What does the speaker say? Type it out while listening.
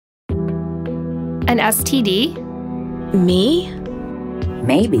An STD? Me?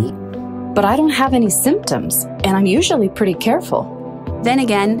 Maybe. But I don't have any symptoms, and I'm usually pretty careful. Then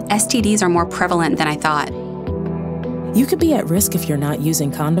again, STDs are more prevalent than I thought. You could be at risk if you're not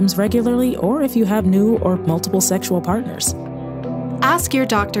using condoms regularly or if you have new or multiple sexual partners. Ask your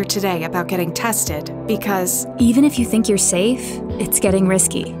doctor today about getting tested because even if you think you're safe, it's getting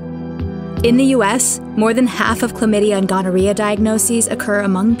risky. In the US, more than half of chlamydia and gonorrhea diagnoses occur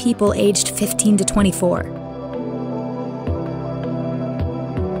among people aged 15 to 24.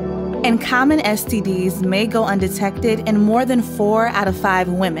 And common STDs may go undetected in more than 4 out of 5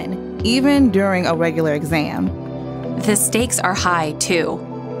 women, even during a regular exam. The stakes are high, too.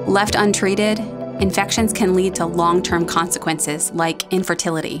 Left untreated, infections can lead to long-term consequences like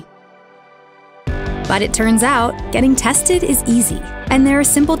infertility. But it turns out, getting tested is easy, and there are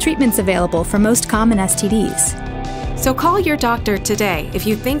simple treatments available for most common STDs. So call your doctor today if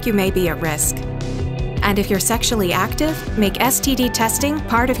you think you may be at risk. And if you're sexually active, make STD testing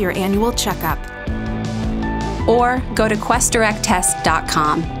part of your annual checkup. Or go to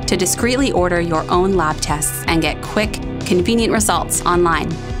questdirecttest.com to discreetly order your own lab tests and get quick, convenient results online.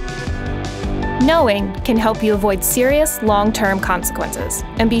 Knowing can help you avoid serious long-term consequences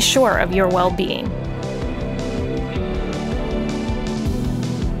and be sure of your well-being.